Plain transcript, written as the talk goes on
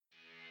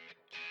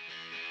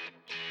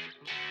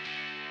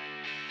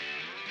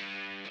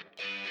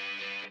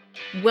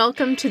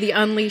Welcome to the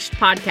Unleashed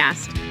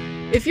podcast.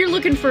 If you're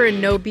looking for a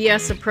no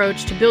BS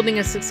approach to building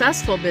a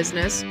successful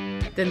business,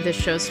 then this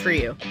show's for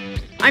you.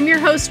 I'm your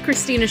host,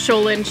 Christina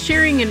Scholand,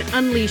 sharing an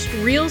unleashed,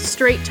 real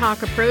straight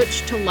talk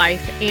approach to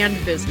life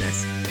and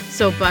business.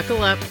 So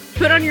buckle up,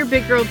 put on your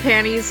big girl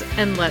panties,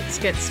 and let's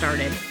get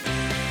started.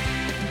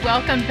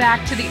 Welcome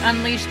back to the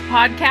Unleashed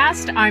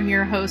podcast. I'm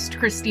your host,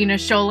 Christina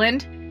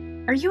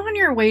Scholand. Are you on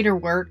your way to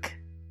work?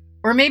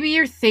 Or maybe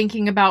you're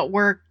thinking about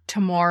work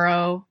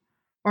tomorrow.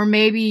 Or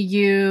maybe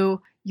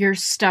you're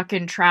stuck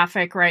in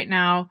traffic right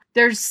now.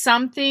 There's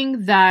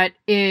something that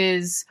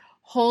is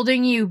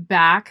holding you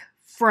back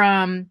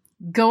from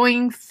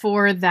going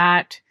for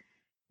that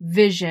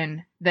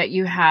vision that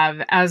you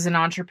have as an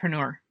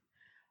entrepreneur.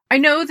 I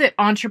know that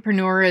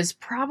entrepreneur is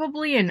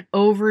probably an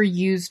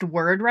overused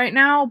word right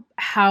now.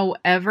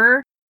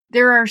 However,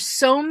 there are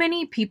so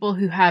many people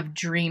who have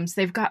dreams.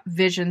 They've got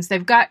visions.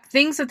 They've got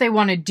things that they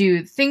want to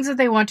do, things that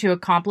they want to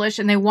accomplish,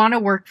 and they want to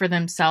work for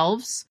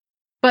themselves.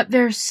 But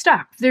they're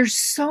stuck. There's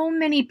so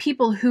many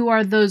people who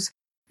are those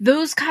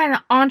kind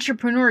of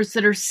entrepreneurs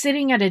that are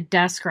sitting at a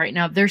desk right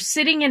now. They're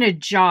sitting in a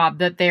job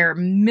that they're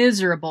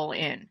miserable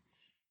in.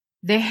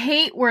 They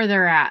hate where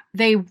they're at.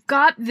 They've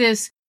got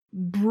this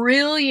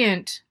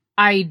brilliant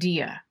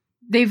idea.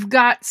 They've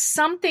got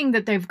something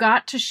that they've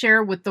got to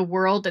share with the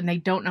world, and they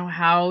don't know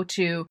how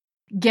to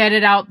get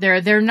it out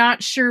there. They're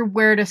not sure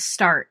where to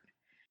start.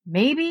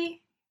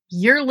 Maybe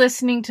you're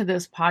listening to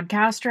this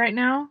podcast right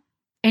now,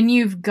 and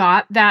you've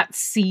got that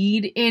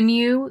seed in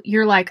you.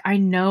 You're like, I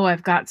know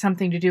I've got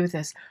something to do with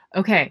this.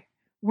 Okay,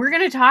 we're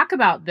going to talk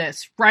about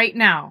this right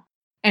now.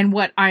 And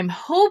what I'm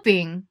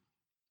hoping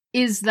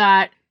is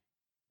that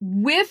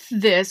with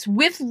this,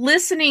 with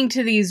listening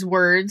to these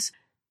words,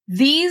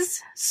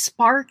 these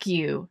spark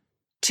you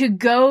to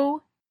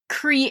go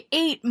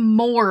create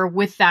more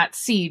with that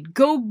seed.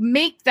 Go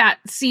make that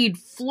seed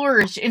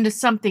flourish into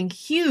something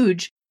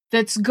huge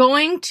that's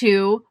going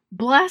to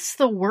bless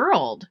the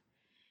world.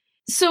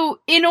 So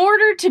in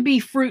order to be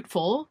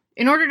fruitful,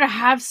 in order to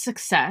have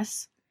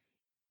success,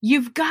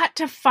 you've got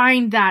to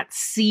find that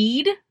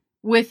seed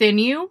within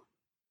you.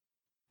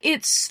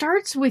 It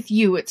starts with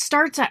you. It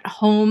starts at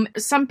home.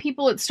 Some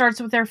people, it starts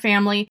with their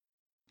family.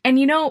 And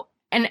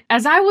and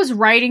as I was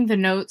writing the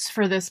notes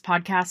for this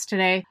podcast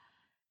today,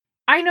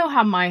 I know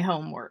how my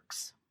home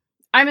works.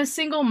 I'm a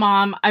single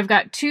mom. I've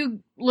got two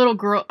little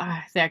girls.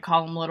 I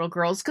call them little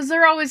girls because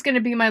they're always going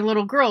to be my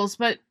little girls.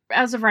 But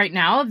as of right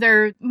now,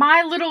 they're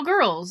my little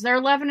girls. They're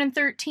 11 and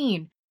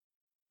 13.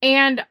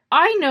 And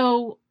I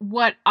know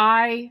what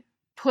I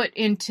put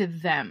into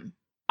them.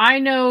 I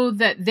know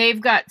that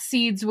they've got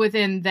seeds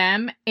within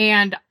them,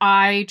 and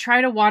I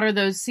try to water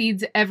those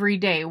seeds every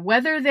day.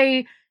 Whether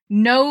they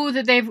know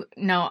that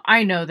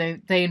I know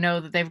they know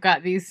that they've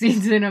got these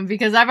seeds in them,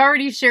 because I've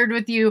already shared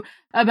with you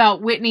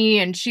about Whitney,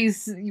 and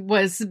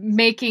was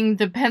making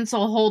the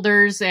pencil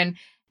holders, and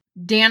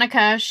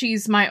Danica,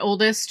 she's my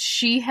oldest.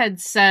 She had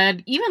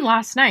said, even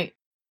last night,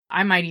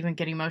 I might even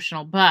get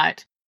emotional,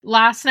 but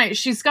last night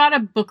she's got a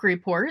book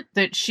report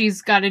that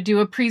she's got to do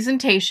a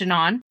presentation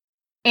on.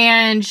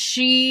 And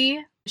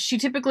she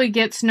typically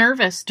gets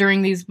nervous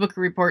during these book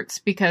reports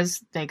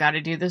because they got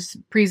to do this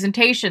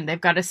presentation. They've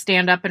got to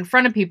stand up in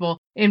front of people,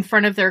 in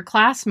front of their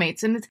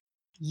classmates. And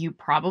you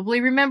probably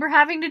remember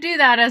having to do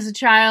that as a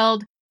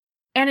child.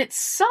 And it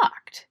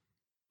sucked.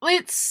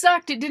 It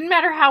sucked. It didn't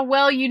matter how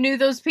well you knew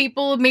those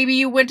people. Maybe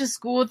you went to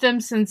school with them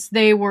since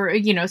they were,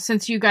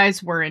 since you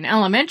guys were in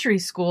elementary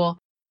school.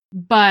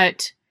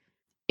 But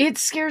it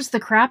scares the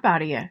crap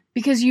out of you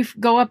because you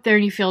go up there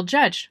and you feel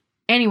judged.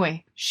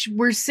 Anyway,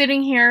 we're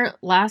sitting here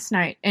last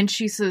night and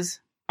she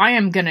says, I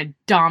am going to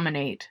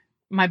dominate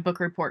my book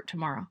report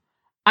tomorrow.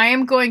 I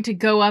am going to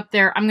go up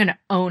there. I'm going to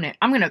own it.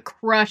 I'm going to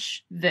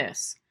crush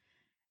this.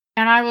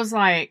 And I was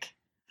like,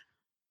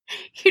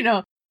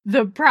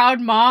 the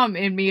proud mom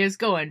in me is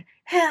going,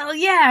 hell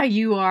yeah,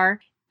 you are.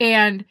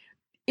 And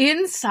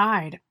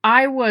inside,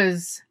 I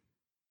was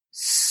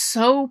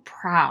so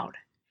proud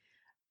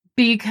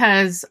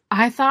because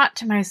I thought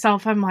to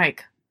myself, I'm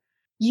like,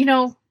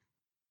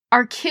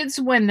 our kids,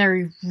 when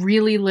they're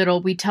really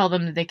little, we tell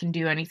them that they can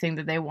do anything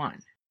that they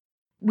want.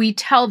 We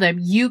tell them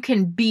you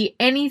can be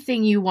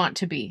anything you want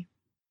to be.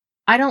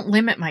 I don't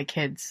limit my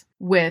kids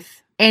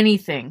with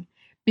anything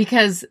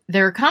because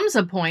there comes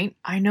a point,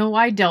 I know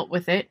I dealt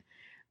with it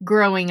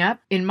growing up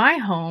in my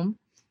home.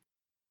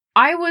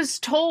 I was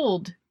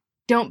told,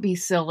 don't be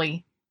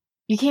silly.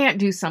 You can't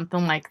do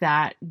something like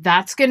that.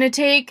 That's going to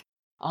take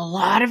a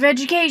lot of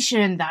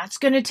education. That's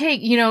going to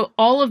take,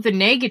 all of the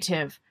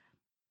negative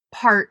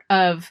part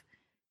of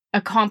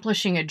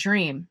accomplishing a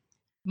dream.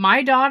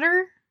 My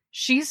daughter,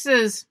 she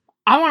says,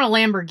 I want a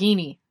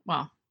Lamborghini.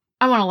 Well,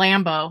 I want a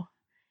Lambo.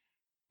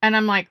 And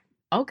I'm like,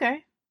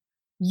 okay,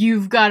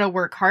 you've got to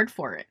work hard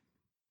for it.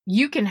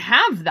 You can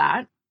have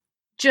that.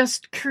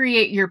 Just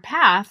create your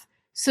path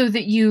so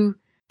that you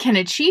can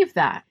achieve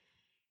that.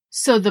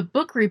 So the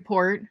book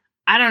report,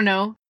 I don't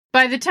know.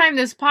 By the time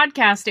this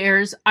podcast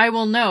airs, I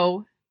will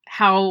know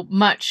how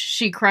much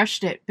she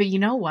crushed it. But you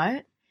know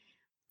what?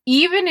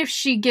 even if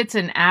she gets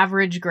an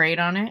average grade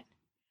on it,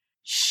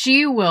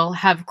 she will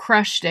have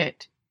crushed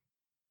it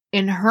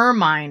in her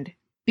mind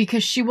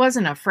because she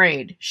wasn't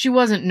afraid. She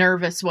wasn't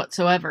nervous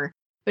whatsoever,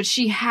 but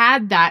she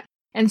had that.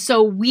 And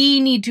so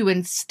we need to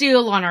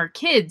instill on our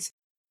kids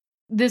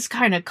this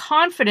kind of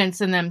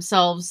confidence in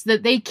themselves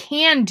that they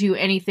can do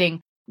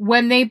anything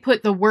when they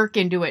put the work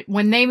into it,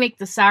 when they make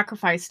the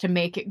sacrifice to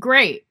make it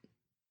great.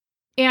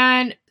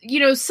 And,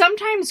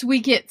 sometimes we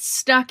get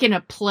stuck in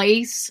a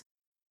place,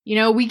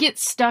 we get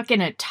stuck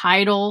in a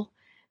title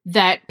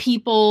that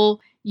people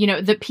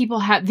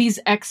have these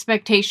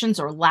expectations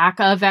or lack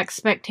of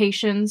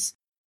expectations,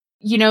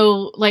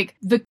 like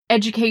the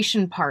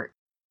education part,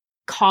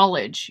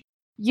 college.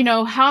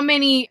 How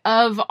many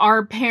of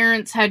our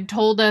parents had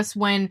told us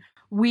when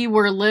we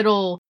were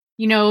little,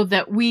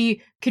 that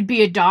we could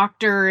be a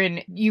doctor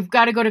and you've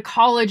got to go to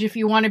college if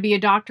you want to be a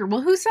doctor.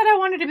 Well, who said I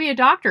wanted to be a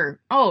doctor?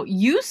 Oh,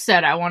 you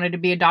said I wanted to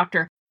be a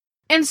doctor.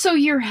 And so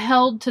you're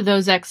held to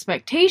those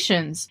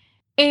expectations.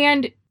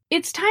 And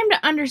it's time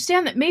to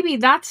understand that maybe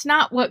that's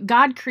not what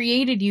God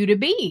created you to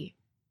be.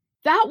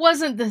 That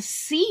wasn't the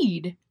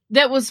seed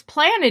that was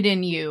planted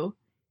in you.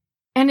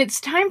 And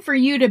it's time for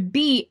you to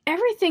be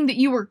everything that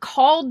you were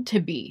called to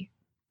be.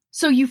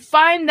 So you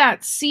find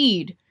that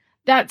seed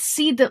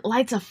that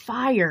lights a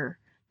fire,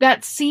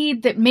 that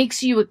seed that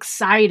makes you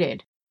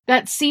excited,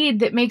 that seed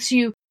that makes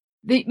you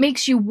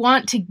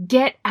want to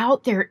get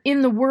out there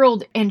in the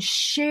world and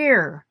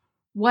share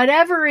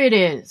whatever it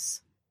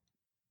is.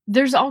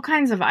 There's all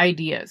kinds of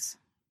ideas.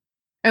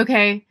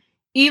 Okay,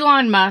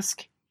 Elon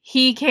Musk,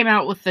 he came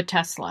out with the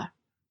Tesla.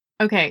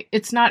 Okay,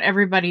 it's not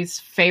everybody's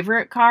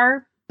favorite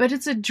car, but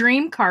it's a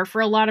dream car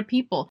for a lot of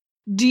people.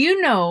 Do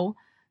you know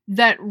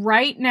that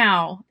right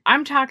now,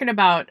 I'm talking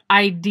about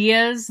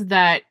ideas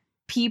that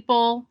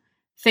people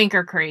think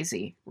are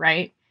crazy,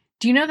 right?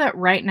 Do you know that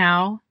right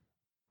now,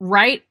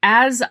 right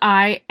as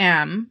I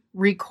am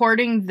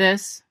recording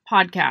this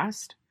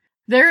podcast,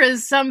 there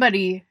is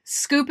somebody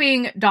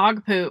scooping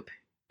dog poop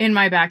in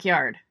my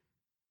backyard?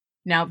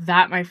 Now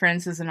that, my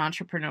friends, is an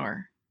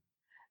entrepreneur.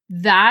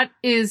 That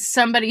is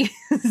somebody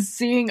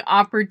seeing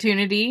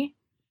opportunity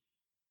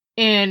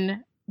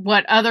in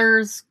what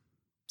others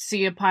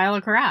see a pile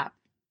of crap.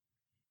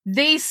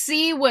 They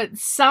see what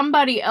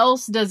somebody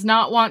else does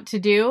not want to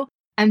do,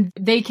 and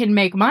they can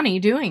make money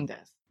doing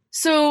this.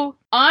 So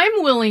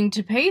I'm willing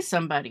to pay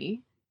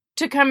somebody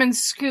to come and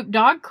scoop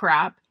dog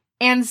crap,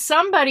 and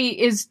somebody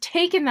is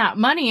taking that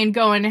money and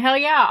going, hell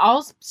yeah,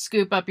 I'll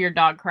scoop up your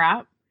dog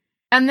crap.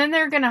 And then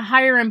they're going to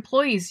hire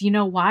employees. You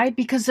know why?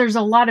 Because there's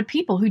a lot of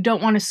people who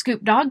don't want to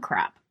scoop dog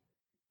crap.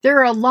 There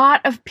are a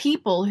lot of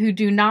people who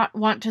do not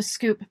want to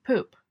scoop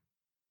poop.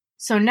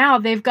 So now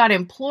they've got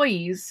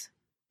employees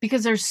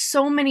because there's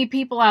so many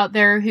people out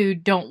there who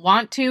don't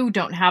want to,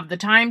 don't have the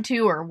time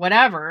to, or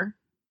whatever.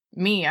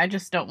 Me, I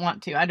just don't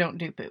want to. I don't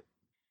do poop.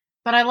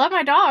 But I love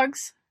my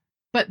dogs.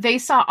 But they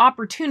saw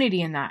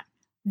opportunity in that.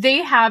 They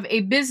have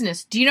a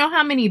business. Do you know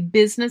how many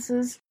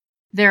businesses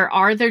there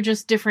are? They're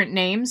just different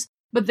names,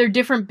 but they're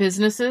different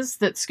businesses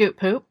that scoop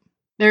poop.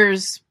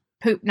 There's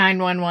Poop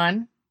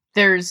 911.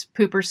 There's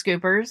Pooper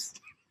Scoopers.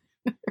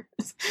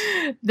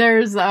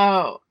 There's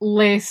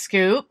Les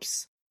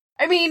Scoops.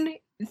 I mean,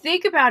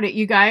 think about it,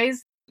 you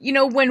guys.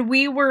 When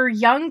we were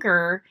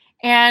younger,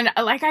 and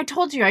like I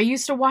told you, I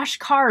used to wash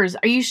cars.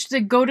 I used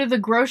to go to the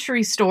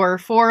grocery store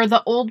for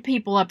the old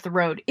people up the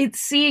road. It's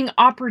seeing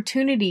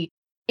opportunity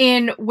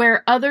in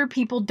where other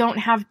people don't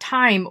have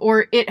time,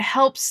 or it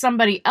helps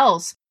somebody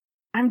else.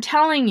 I'm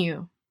telling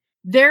you,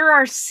 there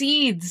are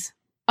seeds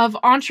of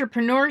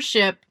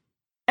entrepreneurship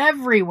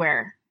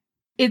everywhere.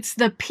 It's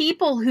the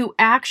people who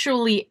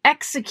actually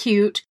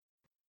execute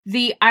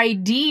the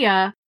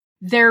idea,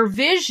 their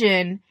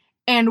vision,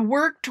 and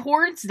work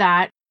towards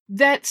that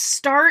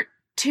start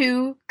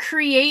to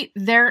create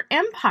their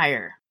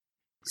empire.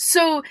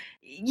 So,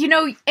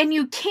 and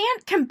you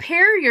can't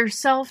compare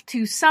yourself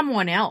to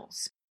someone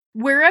else,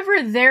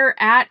 wherever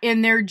they're at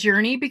in their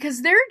journey,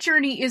 because their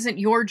journey isn't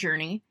your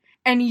journey,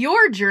 and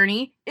your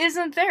journey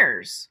isn't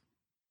theirs.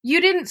 You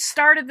didn't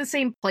start at the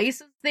same place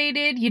as they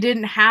did. You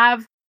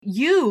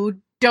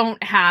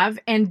don't have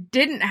and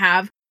didn't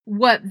have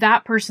what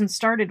that person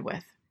started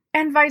with,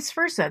 and vice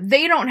versa.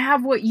 They don't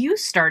have what you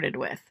started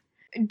with.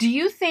 Do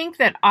you think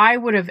that I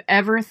would have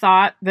ever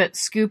thought that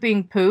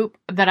scooping poop,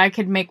 that I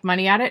could make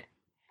money at it?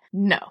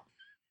 No,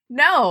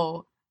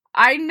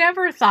 I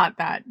never thought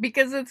that,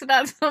 because it's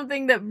not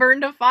something that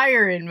burned a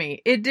fire in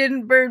me. It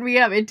didn't burn me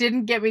up. It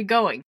didn't get me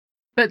going.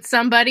 But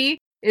somebody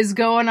is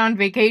going on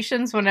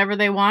vacations whenever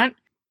they want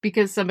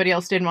because somebody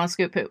else didn't want to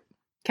scoop poop.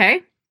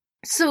 Okay?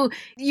 So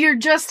you're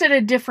just at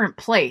a different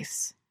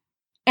place,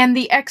 and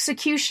the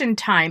execution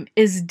time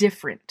is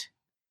different.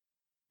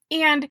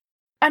 And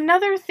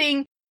another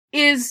thing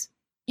is,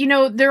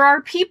 there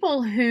are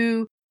people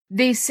who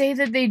they say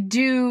that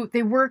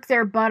they work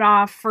their butt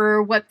off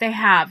for what they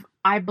have.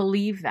 I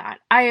believe that.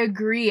 I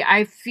agree.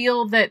 I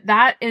feel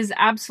that is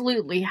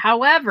absolutely.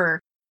 However,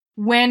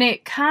 when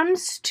it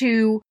comes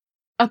to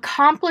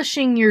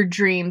accomplishing your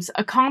dreams,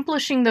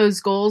 accomplishing those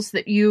goals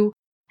that you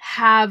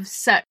have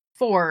set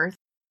forth,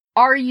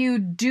 are you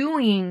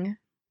doing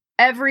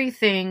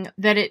everything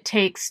that it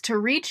takes to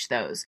reach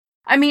those?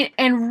 I mean,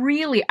 and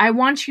really, I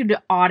want you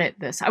to audit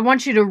this. I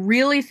want you to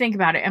really think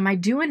about it. Am I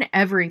doing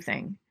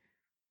everything?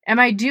 Am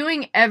I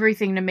doing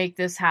everything to make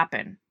this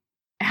happen?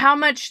 How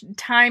much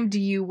time do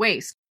you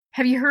waste?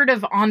 Have you heard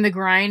of On the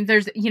Grind?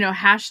 There's,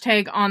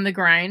 hashtag On the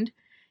Grind.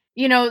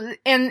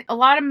 And a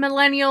lot of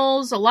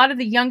millennials, a lot of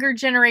the younger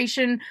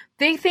generation,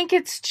 they think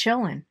it's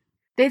chilling.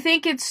 They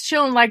think it's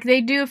chilling, like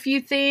they do a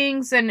few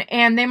things and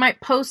they might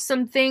post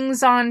some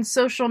things on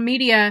social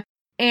media,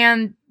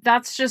 and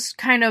that's just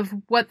kind of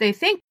what they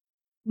think.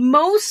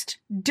 Most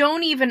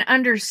don't even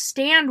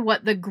understand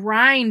what the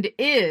grind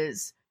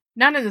is,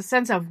 not in the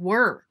sense of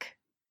work.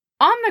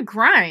 On the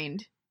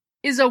grind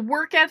is a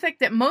work ethic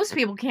that most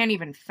people can't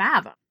even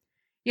fathom.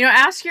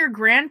 Ask your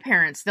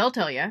grandparents, they'll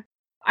tell you.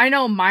 I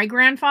know my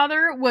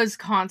grandfather was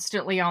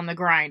constantly on the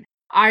grind.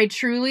 I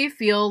truly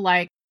feel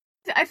like,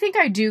 I think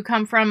I do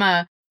come from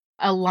a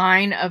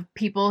line of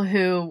people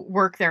who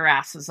work their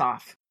asses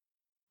off.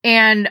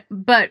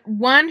 But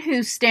one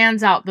who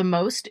stands out the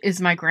most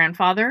is my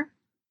grandfather.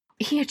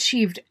 He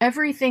achieved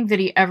everything that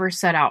he ever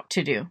set out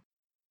to do.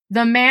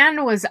 The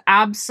man was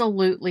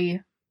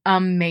absolutely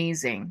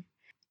amazing.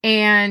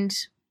 And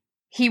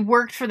he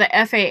worked for the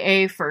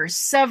FAA for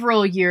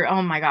several years.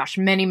 Oh my gosh,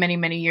 many, many,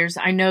 many years.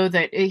 I know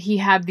that he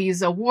had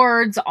these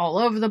awards all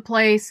over the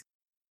place.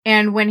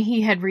 And when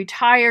he had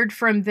retired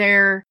from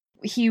there,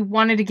 he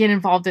wanted to get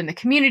involved in the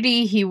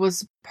community. He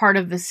was part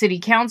of the city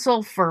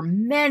council for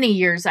many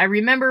years. I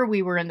remember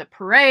we were in the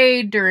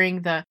parade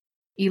during the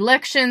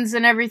elections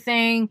and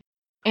everything.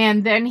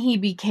 And then he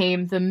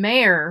became the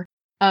mayor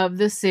of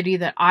the city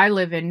that I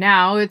live in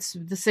now. It's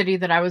the city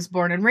that I was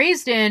born and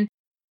raised in.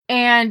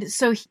 And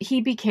so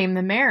he became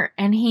the mayor,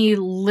 and he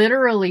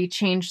literally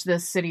changed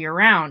this city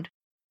around.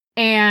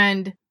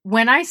 And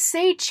when I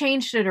say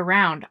changed it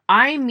around,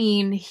 I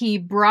mean he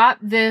brought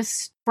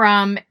this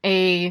from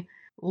a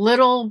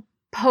little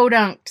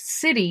podunk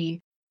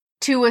city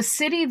to a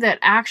city that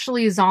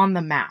actually is on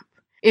the map.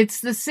 It's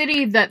the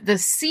city that the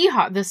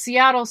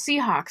Seattle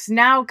Seahawks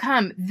now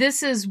come.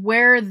 This is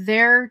where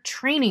their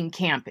training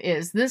camp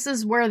is. This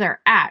is where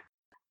they're at.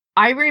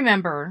 I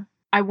remember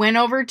I went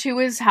over to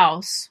his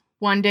house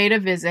one day to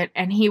visit,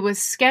 and he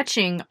was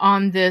sketching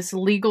on this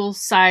legal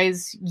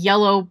size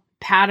yellow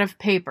pad of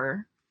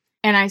paper.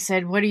 And I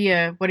said, what are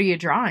you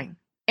drawing?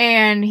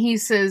 And he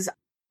says,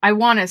 I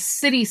want a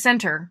city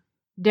center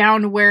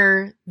down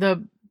where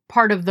the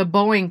part of the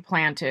Boeing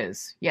plant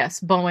is. Yes,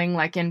 Boeing,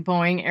 like in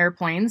Boeing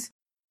airplanes.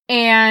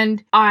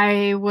 And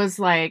I was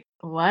like,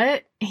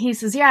 what? He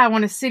says, yeah, I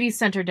want a city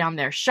center down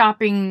there.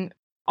 Shopping,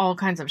 all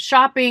kinds of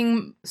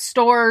shopping,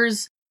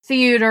 stores,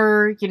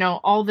 theater,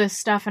 all this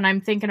stuff. And I'm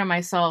thinking to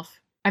myself,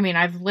 I mean,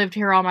 I've lived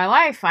here all my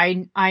life.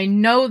 I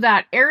know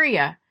that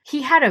area.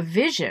 He had a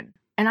vision,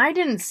 and I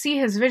didn't see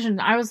his vision.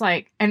 I was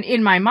like, and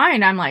in my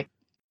mind, I'm like,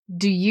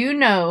 do you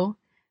know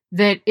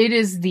that it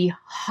is the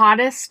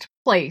hottest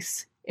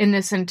place in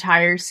this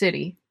entire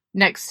city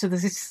next to the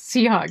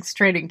Seahawks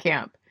training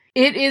camp?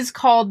 It is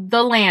called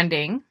The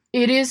Landing.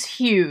 It is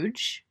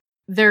huge.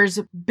 There's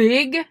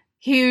big,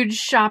 huge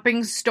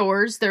shopping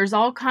stores. There's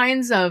all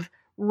kinds of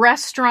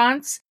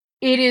restaurants.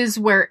 It is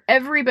where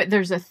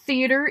there's a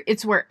theater.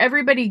 It's where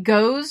everybody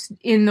goes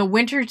in the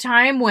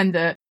wintertime when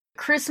the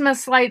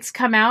Christmas lights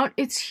come out.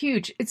 It's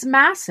huge. It's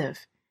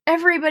massive.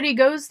 Everybody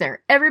goes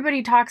there.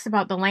 Everybody talks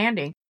about The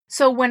Landing.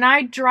 So when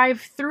I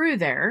drive through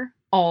there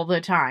all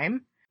the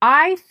time,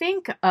 I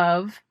think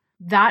of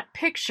that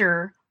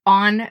picture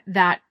on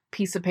that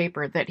piece of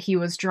paper that he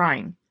was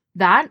drawing.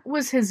 That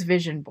was his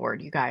vision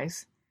board, you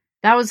guys.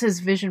 That was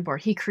his vision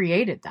board. He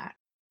created that.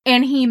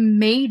 And he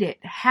made it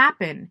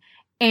happen.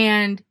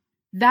 And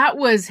that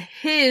was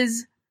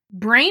his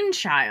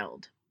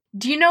brainchild.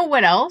 Do you know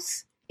what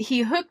else?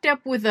 He hooked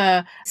up with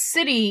a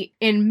city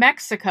in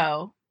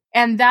Mexico,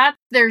 and that's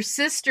their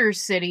sister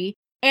city.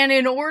 And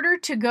in order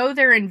to go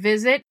there and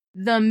visit,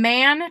 the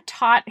man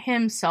taught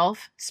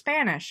himself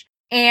Spanish.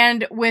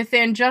 And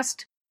within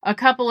just a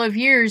couple of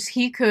years,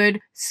 he could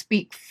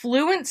speak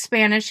fluent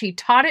Spanish. He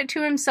taught it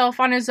to himself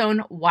on his own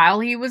while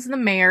he was the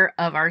mayor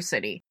of our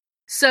city.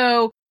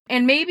 So,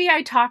 and maybe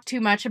I talk too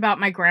much about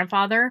my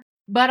grandfather,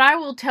 but I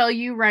will tell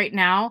you right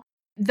now,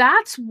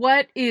 that's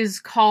what is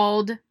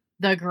called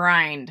the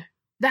grind.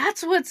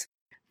 That's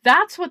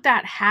what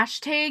that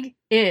hashtag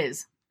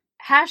is.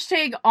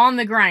 Hashtag on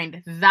the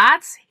grind.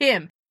 That's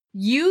him.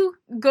 You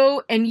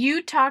go and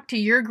you talk to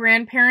your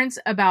grandparents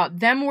about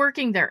them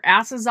working their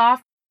asses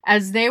off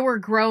as they were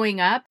growing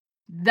up.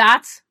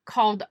 That's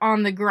called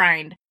on the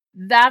grind.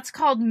 That's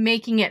called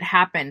making it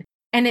happen.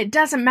 And it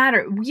doesn't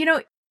matter.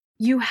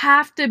 You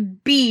have to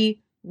be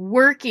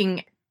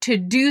working to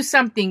do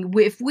something.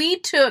 If we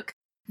took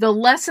the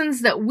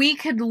lessons that we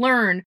could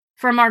learn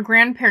from our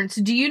grandparents,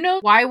 do you know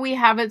why we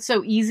have it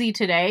so easy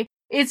today?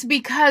 It's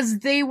because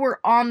they were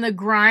on the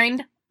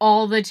grind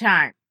all the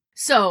time.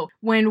 So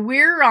when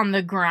we're on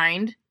the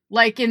grind,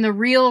 like in the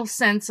real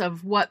sense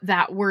of what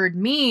that word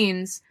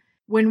means,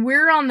 when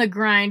we're on the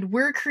grind,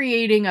 we're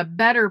creating a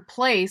better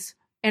place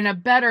and a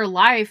better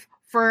life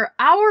for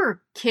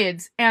our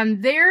kids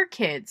and their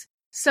kids.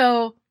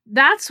 So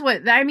that's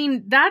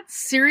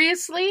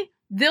seriously,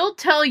 they'll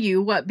tell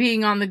you what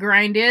being on the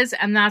grind is,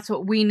 and that's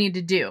what we need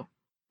to do.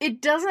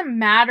 It doesn't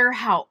matter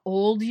how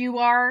old you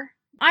are.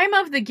 I'm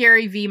of the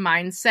Gary Vee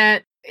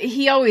mindset.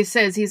 He always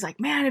says, he's like,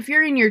 man, if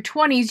you're in your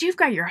 20s, you've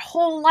got your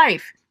whole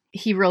life.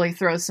 He really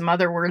throws some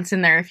other words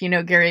in there if you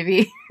know Gary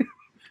Vee.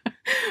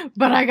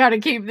 But I got to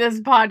keep this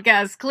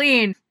podcast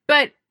clean.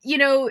 But,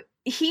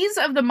 he's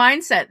of the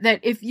mindset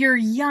that if you're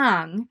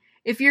young,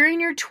 if you're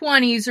in your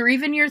 20s or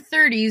even your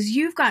 30s,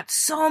 you've got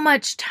so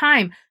much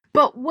time.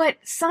 But what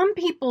some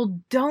people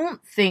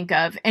don't think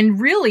of, and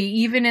really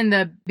even in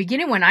the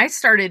beginning when I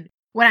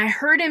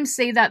heard him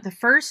say that the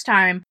first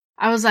time,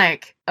 I was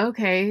like,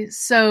 okay,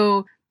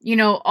 so,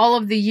 all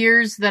of the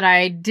years that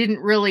I didn't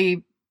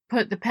really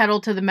put the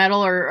pedal to the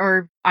metal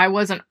or I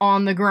wasn't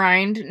on the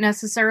grind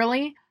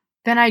necessarily,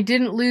 then I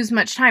didn't lose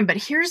much time. But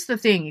here's the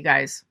thing, you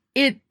guys.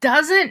 It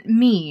doesn't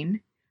mean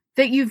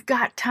that you've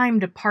got time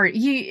to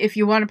party. If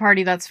you want to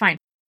party, that's fine.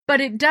 But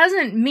it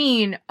doesn't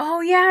mean,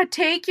 oh yeah,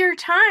 take your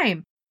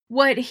time.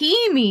 What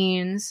he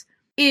means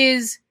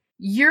is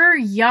you're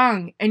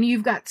young and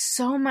you've got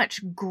so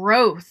much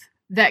growth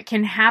that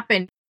can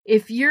happen.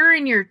 If you're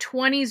in your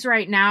 20s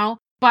right now,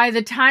 by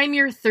the time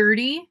you're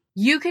 30,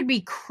 you could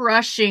be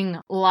crushing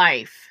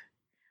life.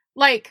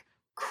 Like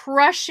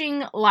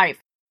crushing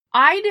life.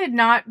 I did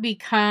not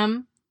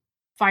become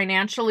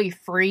financially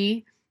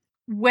free.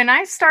 When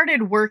I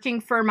started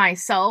working for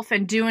myself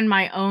and doing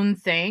my own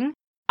thing,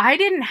 I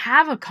didn't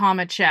have a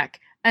comma check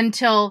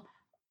until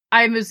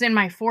I was in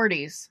my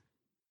 40s.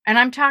 And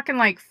I'm talking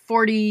like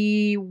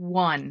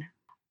 41.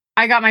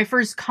 I got my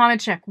first comma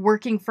check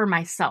working for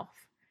myself,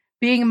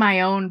 being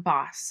my own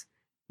boss,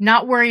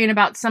 not worrying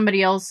about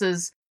somebody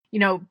else's,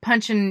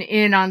 punching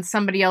in on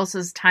somebody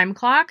else's time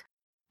clock,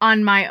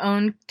 on my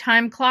own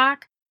time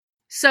clock.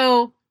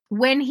 So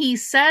when he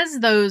says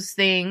those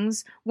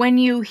things, when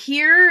you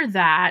hear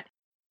that,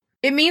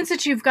 it means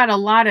that you've got a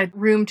lot of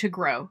room to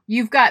grow.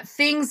 You've got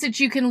things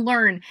that you can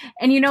learn.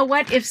 And you know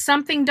what? If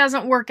something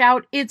doesn't work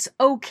out, it's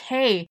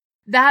okay.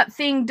 That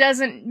thing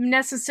doesn't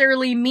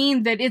necessarily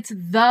mean that it's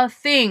the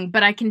thing,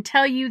 but I can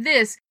tell you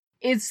this,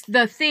 it's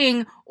the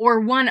thing or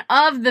one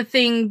of the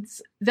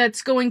things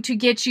that's going to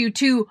get you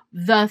to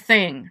the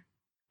thing.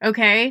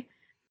 Okay?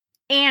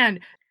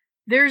 And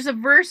there's a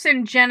verse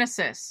in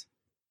Genesis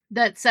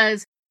that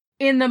says,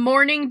 in the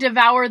morning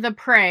devour the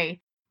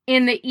prey,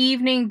 in the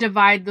evening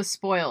divide the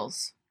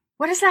spoils.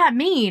 What does that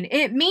mean?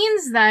 It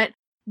means that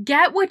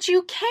get what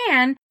you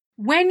can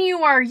when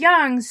you are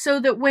young so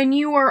that when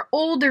you are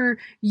older,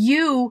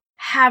 you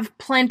have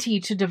plenty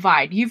to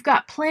divide. You've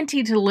got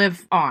plenty to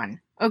live on.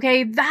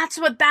 Okay? That's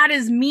what that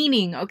is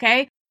meaning.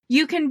 Okay?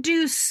 You can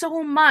do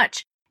so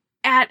much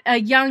at a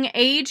young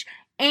age.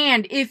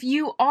 And if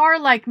you are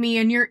like me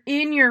and you're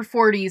in your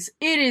 40s,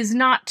 it is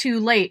not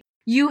too late.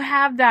 You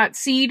have that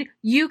seed.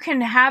 You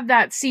can have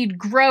that seed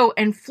grow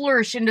and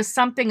flourish into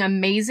something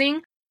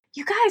amazing.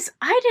 You guys,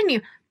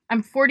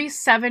 I'm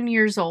 47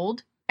 years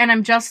old and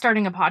I'm just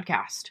starting a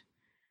podcast.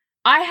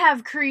 I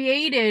have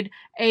created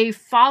a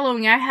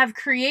following. I have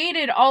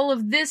created all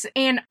of this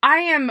and I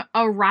am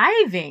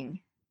arriving.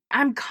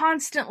 I'm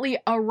constantly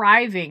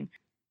arriving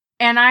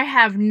and I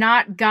have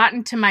not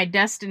gotten to my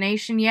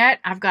destination yet.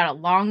 I've got a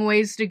long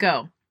ways to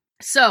go.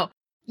 So,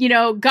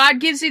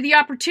 God gives you the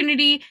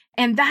opportunity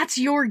and that's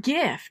your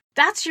gift.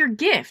 That's your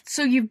gift.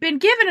 So you've been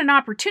given an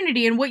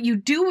opportunity and what you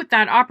do with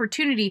that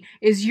opportunity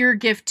is your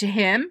gift to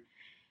him.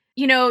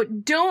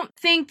 Don't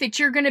think that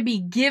you're going to be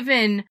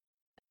given.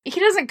 He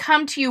doesn't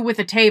come to you with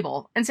a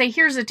table and say,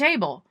 here's a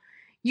table.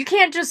 You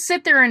can't just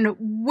sit there and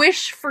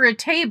wish for a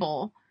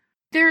table.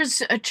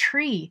 There's a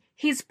tree.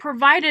 He's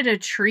provided a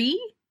tree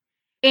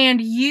and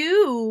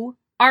you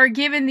are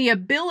given the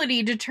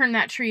ability to turn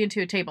that tree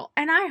into a table.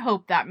 And I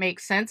hope that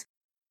makes sense.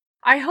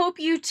 I hope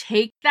you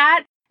take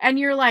that and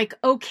you're like,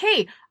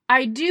 okay,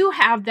 I do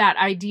have that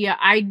idea.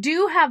 I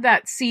do have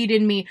that seed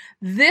in me.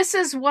 This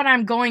is what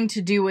I'm going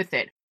to do with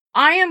it.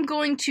 I am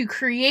going to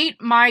create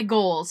my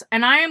goals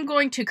and I am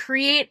going to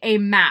create a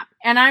map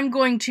and I'm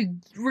going to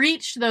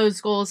reach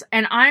those goals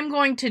and I'm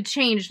going to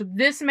change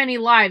this many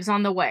lives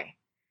on the way.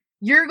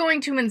 You're going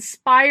to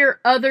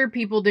inspire other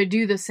people to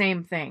do the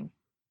same thing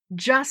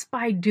just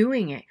by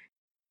doing it.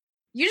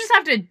 You just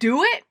have to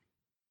do it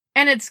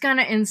and it's going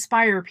to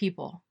inspire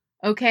people.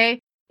 Okay?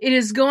 It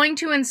is going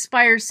to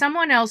inspire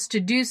someone else to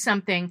do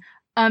something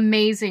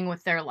amazing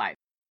with their life.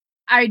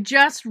 I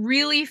just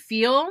really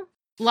feel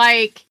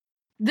like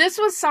this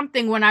was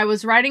something when I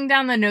was writing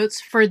down the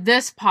notes for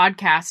this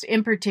podcast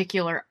in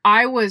particular,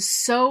 I was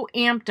so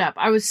amped up.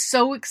 I was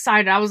so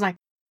excited. I was like,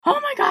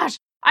 oh my gosh,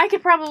 I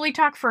could probably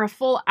talk for a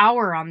full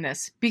hour on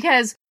this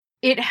because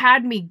it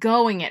had me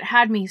going. It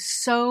had me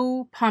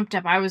so pumped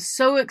up. I was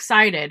so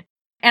excited.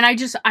 And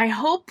I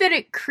hope that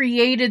it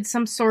created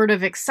some sort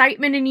of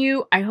excitement in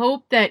you. I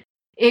hope that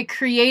it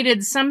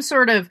created some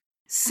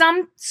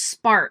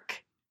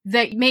spark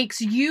that makes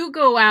you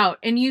go out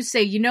and you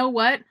say, you know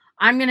what?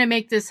 I'm going to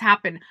make this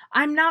happen.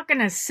 I'm not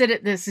going to sit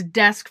at this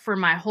desk for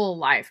my whole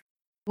life.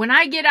 When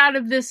I get out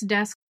of this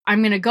desk,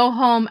 I'm going to go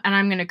home and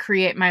I'm going to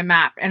create my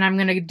map and I'm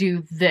going to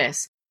do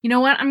this. You know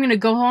what? I'm going to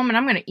go home and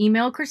I'm going to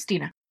email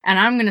Christina and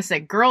I'm going to say,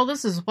 girl,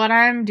 this is what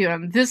I'm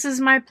doing. This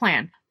is my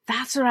plan.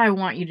 That's what I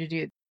want you to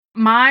do.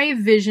 My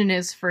vision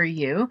is for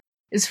you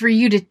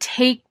to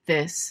take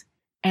this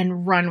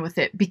and run with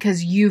it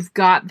because you've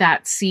got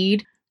that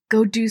seed.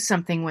 Go do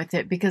something with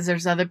it because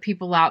there's other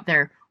people out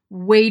there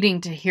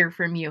waiting to hear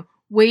from you,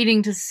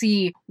 waiting to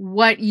see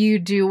what you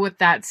do with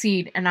that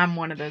seed. And I'm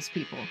one of those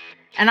people.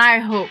 And I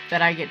hope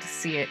that I get to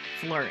see it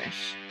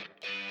flourish.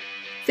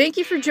 Thank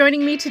you for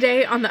joining me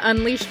today on the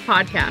Unleashed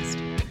podcast.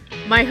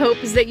 My hope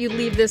is that you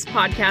leave this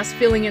podcast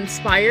feeling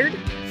inspired,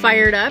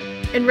 fired up,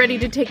 and ready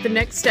to take the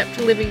next step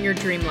to living your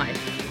dream life.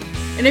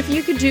 And if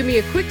you could do me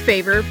a quick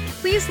favor,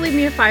 please leave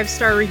me a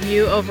 5-star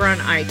review over on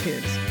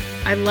iTunes.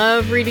 I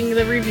love reading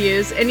the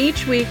reviews, and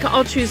each week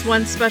I'll choose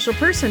one special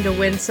person to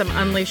win some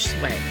Unleashed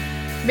Sway.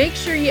 Make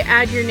sure you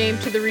add your name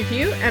to the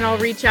review, and I'll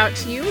reach out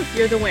to you if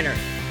you're the winner.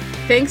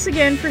 Thanks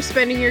again for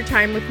spending your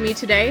time with me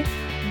today.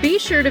 Be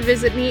sure to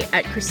visit me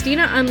at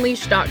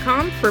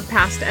ChristinaUnleashed.com for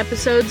past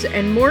episodes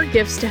and more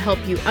gifts to help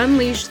you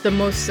unleash the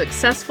most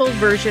successful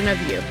version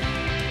of you.